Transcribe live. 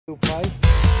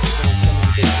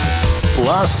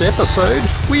Last episode,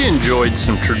 we enjoyed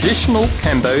some traditional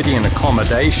Cambodian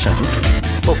accommodation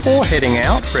before heading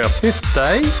out for our 5th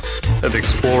day of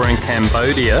exploring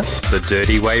Cambodia the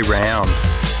dirty way round.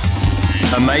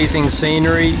 Amazing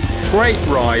scenery, great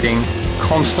riding,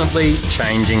 constantly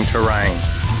changing terrain,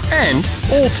 and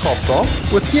all topped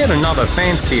off with yet another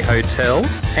fancy hotel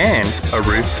and a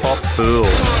rooftop pool.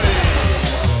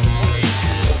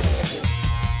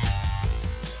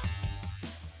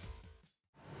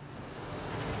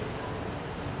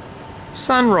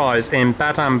 Sunrise in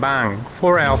Battambang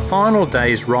for our final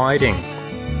day's riding,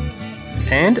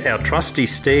 and our trusty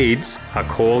steeds are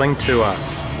calling to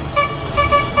us.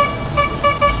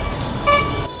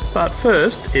 But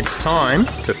first, it's time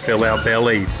to fill our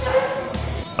bellies.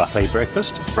 Buffet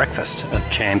breakfast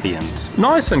of champions.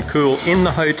 Nice and cool in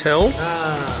the hotel,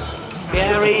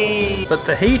 Gary! but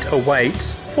the heat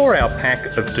awaits for our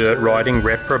pack of dirt riding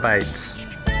reprobates.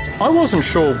 I wasn't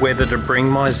sure whether to bring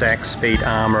my Zac Speed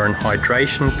armour and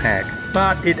hydration pack,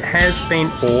 but it has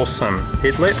been awesome.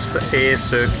 It lets the air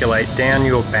circulate down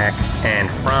your back and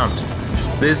front.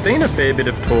 There's been a fair bit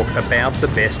of talk about the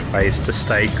best ways to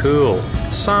stay cool.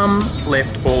 Some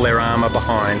left all their armour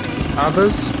behind,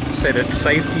 others said it's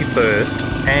safety first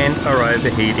and are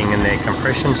overheating in their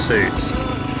compression suits.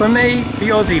 For me,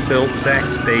 the Aussie-built Zac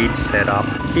Speed setup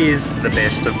is the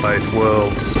best of both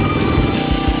worlds.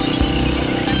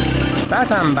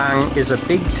 Battambang is a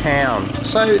big town,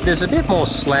 so there's a bit more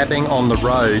slabbing on the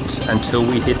roads until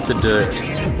we hit the dirt.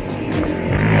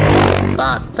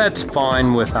 But that's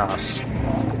fine with us.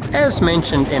 As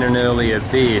mentioned in an earlier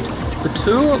vid, the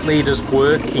tour leaders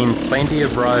work in plenty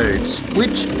of roads,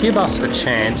 which give us a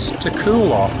chance to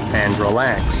cool off and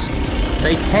relax.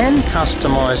 They can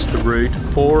customise the route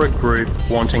for a group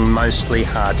wanting mostly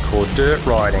hardcore dirt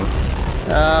riding,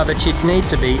 but you'd need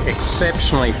to be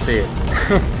exceptionally fit.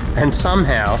 And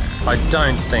somehow, I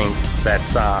don't think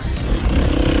that's us.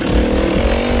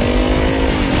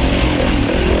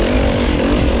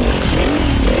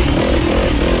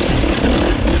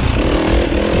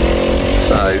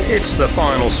 So, it's the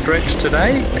final stretch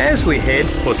today as we head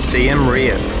for Siem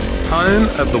Reap, home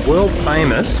of the world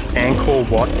famous Angkor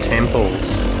Wat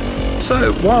temples.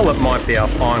 So, while it might be our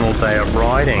final day of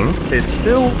riding, there's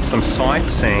still some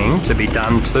sightseeing to be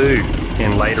done too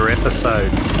in later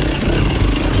episodes.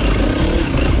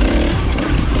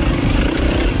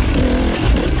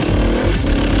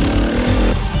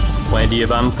 Plenty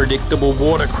of unpredictable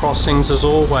water crossings as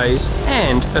always,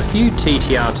 and a few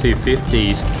TTR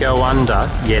 250s go under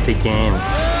yet again.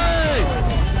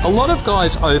 A lot of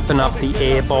guys open up the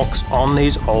airbox on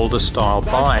these older style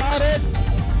bikes,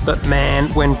 but man,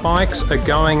 when bikes are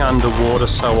going underwater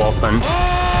so often,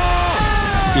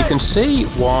 you can see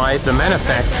why the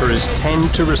manufacturers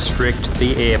tend to restrict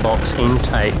the airbox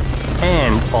intake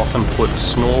and often put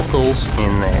snorkels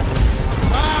in there.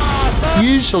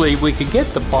 Usually we could get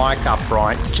the bike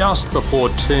upright just before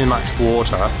too much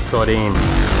water got in.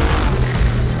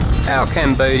 Our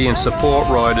Cambodian support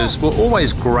riders were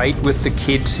always great with the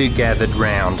kids who gathered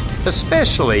round,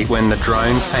 especially when the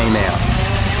drone came out.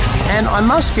 And I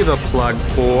must give a plug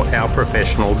for our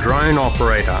professional drone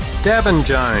operator, Davin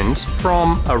Jones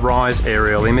from Arise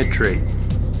Aerial Imagery.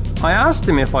 I asked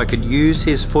him if I could use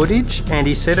his footage and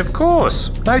he said of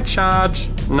course, no charge,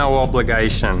 no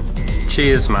obligation.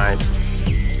 Cheers mate.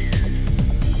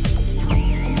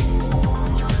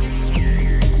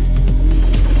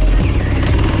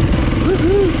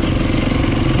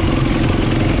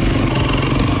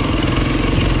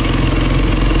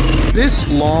 This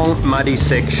long muddy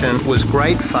section was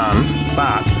great fun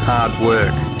but hard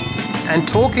work. And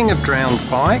talking of drowned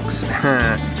bikes,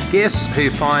 guess who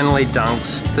finally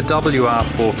dunks the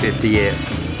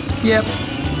WR450F? Yep,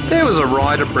 there was a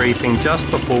rider briefing just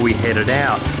before we headed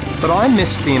out, but I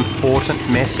missed the important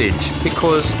message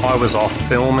because I was off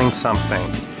filming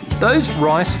something. Those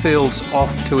rice fields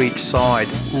off to each side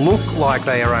look like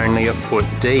they are only a foot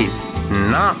deep.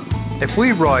 Nah, if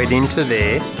we ride into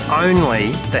there,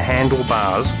 only the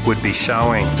handlebars would be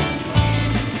showing.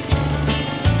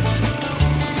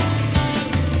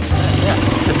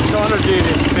 Just trying to do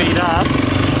this speed up.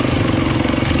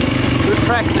 Good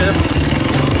practice.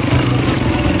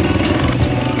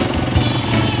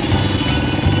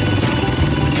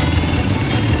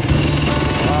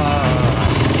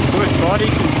 Good body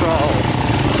control.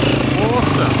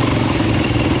 Awesome.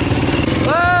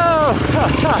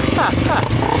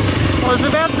 I was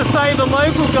about to say the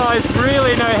local guys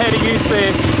really know how to use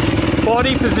their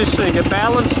body positioning and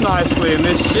balance nicely in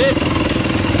this shit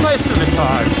most of the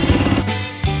time.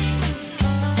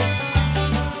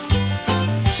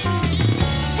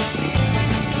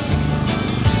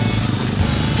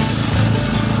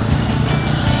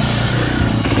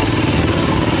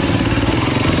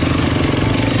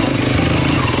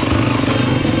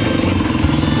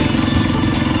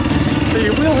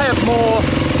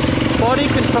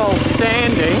 control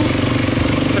standing,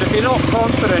 but if you're not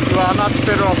confident, you are much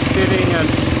better off sitting and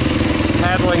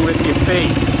paddling with your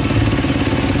feet.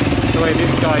 The way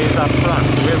this guy is up front,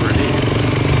 whoever it is.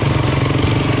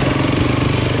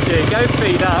 But yeah, go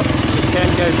feet up, it can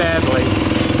go badly.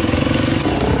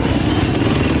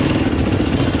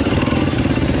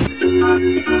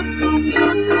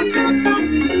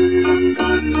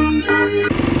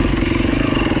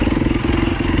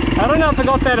 I don't know if I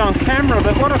got that on camera,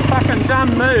 but what a fucking dumb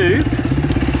move.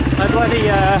 I bloody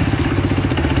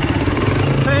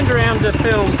turned around to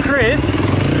film Chris,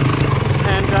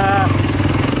 and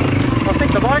I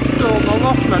think the bike stalled, I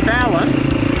lost my balance,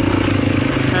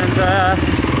 and the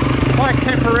bike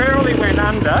temporarily went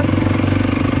under,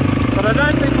 but I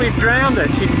don't think we've drowned it.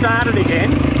 She started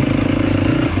again.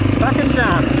 Fucking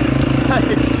dumb.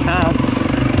 Fucking dumb.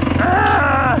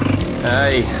 Ah!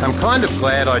 Hey, I'm kind of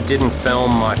glad I didn't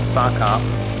film my fuck up.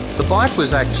 The bike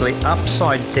was actually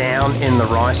upside down in the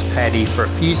rice paddy for a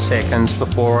few seconds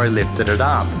before I lifted it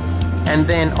up. And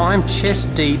then I'm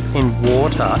chest deep in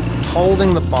water,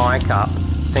 holding the bike up,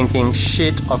 thinking,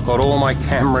 shit, I've got all my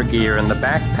camera gear in the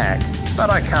backpack,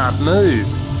 but I can't move.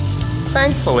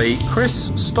 Thankfully,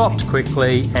 Chris stopped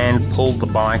quickly and pulled the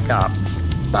bike up.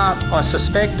 But I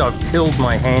suspect I've killed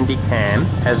my handycam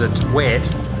as it's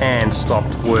wet and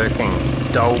stopped working.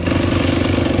 Dope.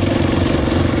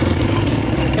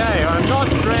 Okay, I'm not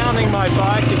drowning my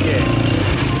bike again.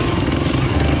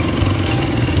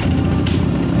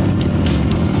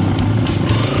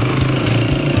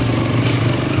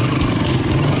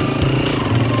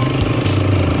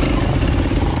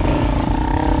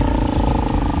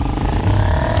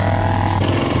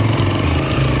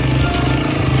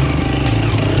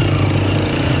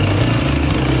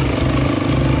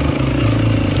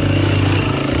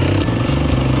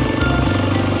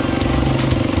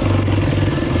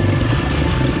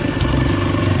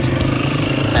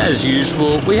 As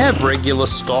usual, we have regular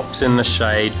stops in the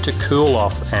shade to cool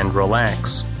off and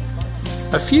relax.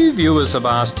 A few viewers have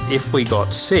asked if we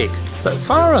got sick, but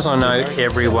far as I know,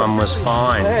 everyone was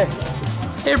fine.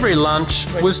 Every lunch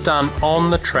was done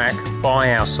on the track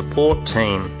by our support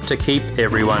team to keep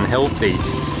everyone healthy.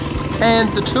 And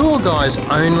the tour guys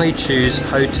only choose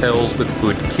hotels with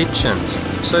good kitchens,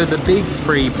 so the big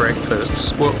free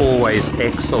breakfasts were always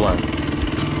excellent.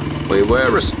 We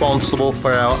were responsible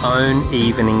for our own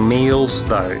evening meals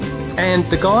though, and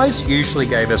the guys usually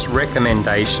gave us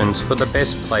recommendations for the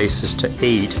best places to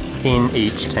eat in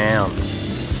each town.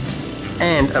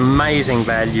 And amazing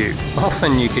value.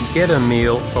 Often you could get a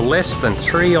meal for less than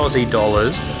 $3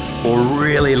 Aussie or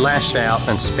really lash out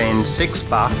and spend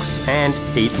 $6 and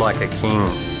eat like a king.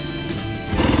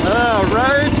 Oh,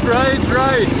 roads.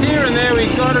 Here and there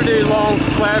we've got to do long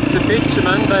slabs of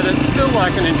bitumen, but it's still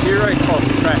like an enduro cross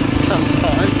track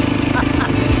sometimes.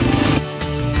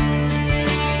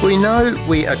 We know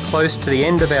we are close to the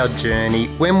end of our journey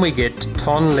when we get to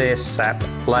Tonle Sap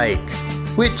Lake,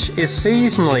 which is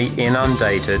seasonally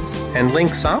inundated and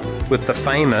links up with the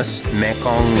famous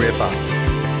Mekong River.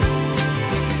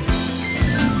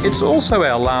 It's also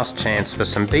our last chance for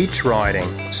some beach riding,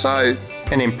 so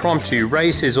an impromptu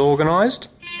race is organised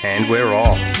and we're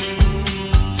off.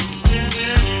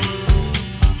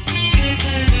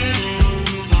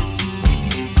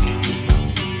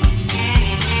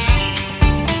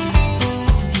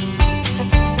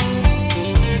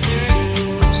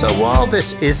 So while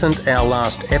this isn't our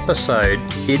last episode,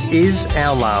 it is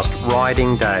our last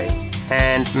riding day.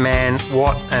 And man,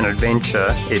 what an adventure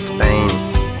it's been.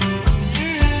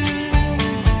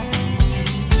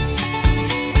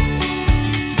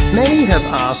 Many have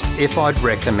asked if I'd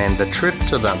recommend the trip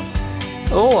to them.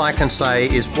 All I can say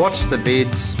is watch the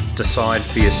vids, decide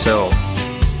for yourself.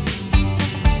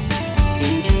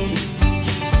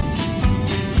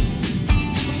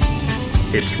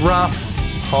 It's rough,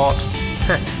 hot,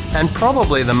 and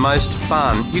probably the most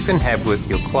fun you can have with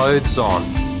your clothes on,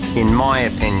 in my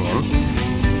opinion.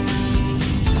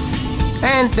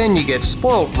 And then you get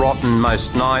spoilt rotten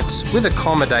most nights with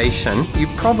accommodation you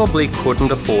probably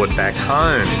couldn't afford back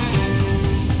home.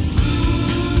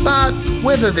 But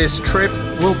whether this trip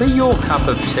will be your cup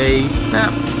of tea,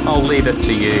 I'll leave it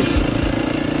to you.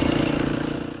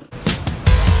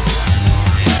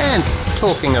 And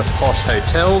talking of posh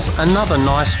hotels, another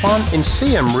nice one in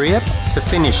Siem Reap to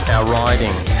finish our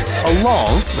riding,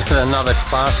 along with another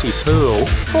classy pool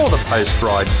for the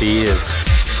post-ride beers.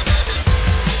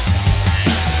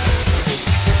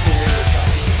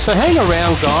 So hang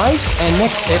around guys, and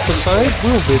next episode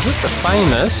we'll visit the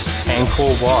famous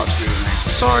Angkor Wat.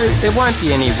 Sorry, there won't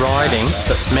be any riding,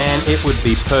 but man, it would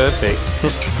be perfect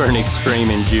for an extreme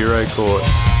enduro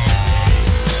course.